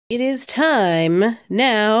It is time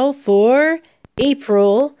now for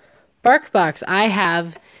April BarkBox. I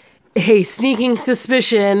have a sneaking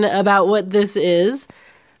suspicion about what this is.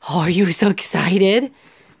 Oh, are you so excited?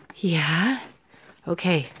 Yeah?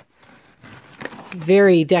 Okay. It's a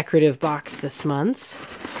very decorative box this month.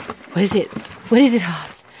 What is it? What is it,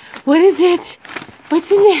 Hobbes? What is it?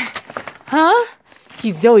 What's in there? Huh?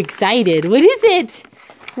 He's so excited. What is it?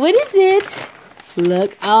 What is it?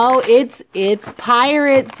 Look, oh, it's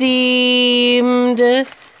pirate themed.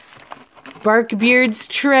 Barkbeard's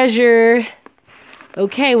treasure.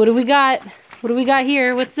 Okay, what do we got? What do we got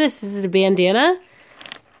here? What's this? Is it a bandana?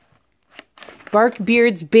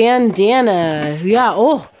 Barkbeard's bandana. Yeah,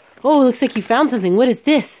 oh, looks like you found something. What is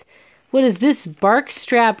this? What is this? Bark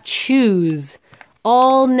strap chews.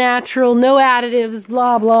 All natural, no additives,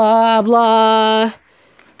 blah, blah, blah.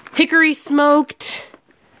 Hickory smoked.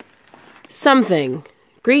 Something.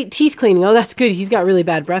 Great teeth cleaning. Oh, that's good. He's got really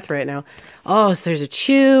bad breath right now. Oh, so there's a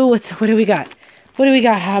chew. What do we got? What do we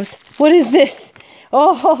got, Hobbes? What is this?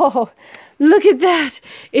 Oh, look at that.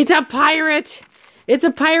 It's a pirate. It's a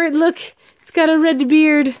pirate. Look. It's got a red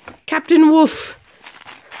beard. Captain Wolf.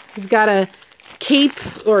 He's got a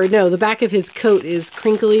cape. Or no, the back of his coat is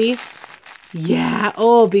crinkly. Yeah.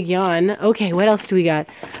 Oh, big yawn. Okay, what else do we got?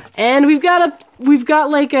 And we've got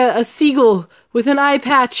like a seagull with an eye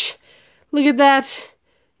patch. Look at that.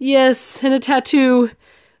 Yes, and a tattoo.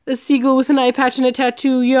 A seagull with an eye patch and a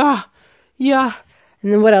tattoo. Yeah. Yeah.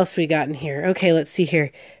 And then what else we got in here? Okay, let's see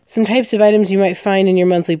here. Some types of items you might find in your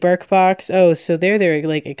monthly BarkBox. Oh, so they're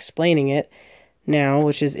like explaining it now,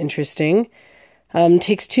 which is interesting.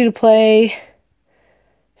 Takes two to play.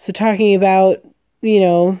 So talking about, you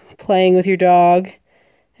know, playing with your dog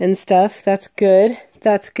and stuff. That's good.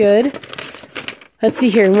 That's good. Let's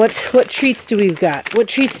see here. And what treats do we got? What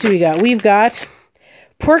treats do we got? We've got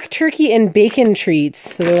pork, turkey, and bacon treats.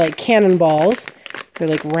 So they're like cannonballs. They're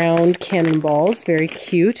like round cannonballs. Very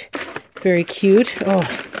cute. Very cute. Oh.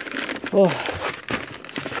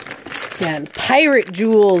 Yeah, and pirate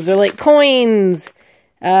jewels. They're like coins.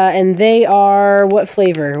 And they are, what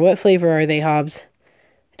flavor? What flavor are they, Hobbes?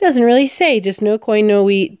 It doesn't really say. Just no coin, no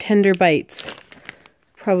wheat, tender bites.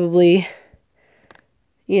 Probably,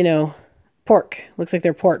 you know, pork. Looks like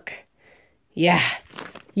they're pork. Yeah.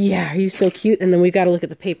 Yeah, are you so cute? And then we've got to look at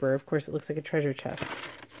the paper. Of course, it looks like a treasure chest.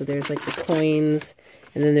 So there's like the coins,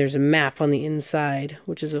 and then there's a map on the inside,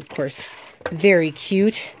 which is, of course, very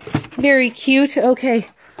cute. Very cute. Okay.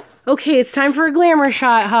 Okay, it's time for a glamour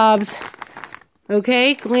shot, Hobbes.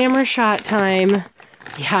 Okay, glamour shot time.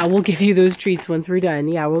 Yeah, we'll give you those treats once we're done.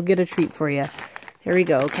 Yeah, we'll get a treat for you. There we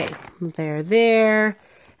go. Okay, there.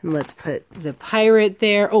 And let's put the pirate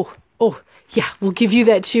there. Oh, yeah, we'll give you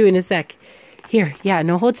that chew in a sec. Here, yeah,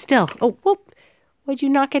 no, hold still. Oh, whoop. What'd you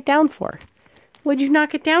knock it down for? What'd you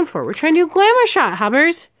knock it down for? We're trying to do glamour shot,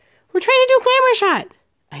 Hobbers. We're trying to do glamour shot.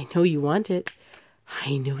 I know you want it.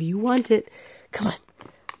 I know you want it. Come on.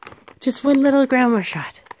 Just one little glamour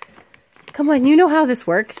shot. Come on, you know how this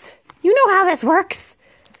works. You know how this works.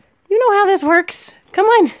 You know how this works. Come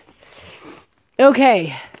on.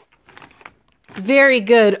 Okay. Very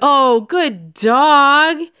good. Oh, good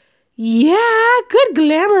dog. Yeah, good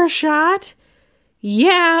glamour shot.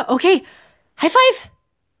 Yeah, okay. High five.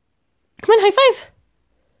 Come on, high five.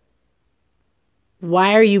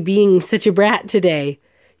 Why are you being such a brat today?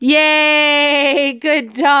 Yay,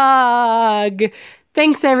 good dog.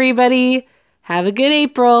 Thanks, everybody. Have a good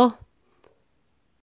April.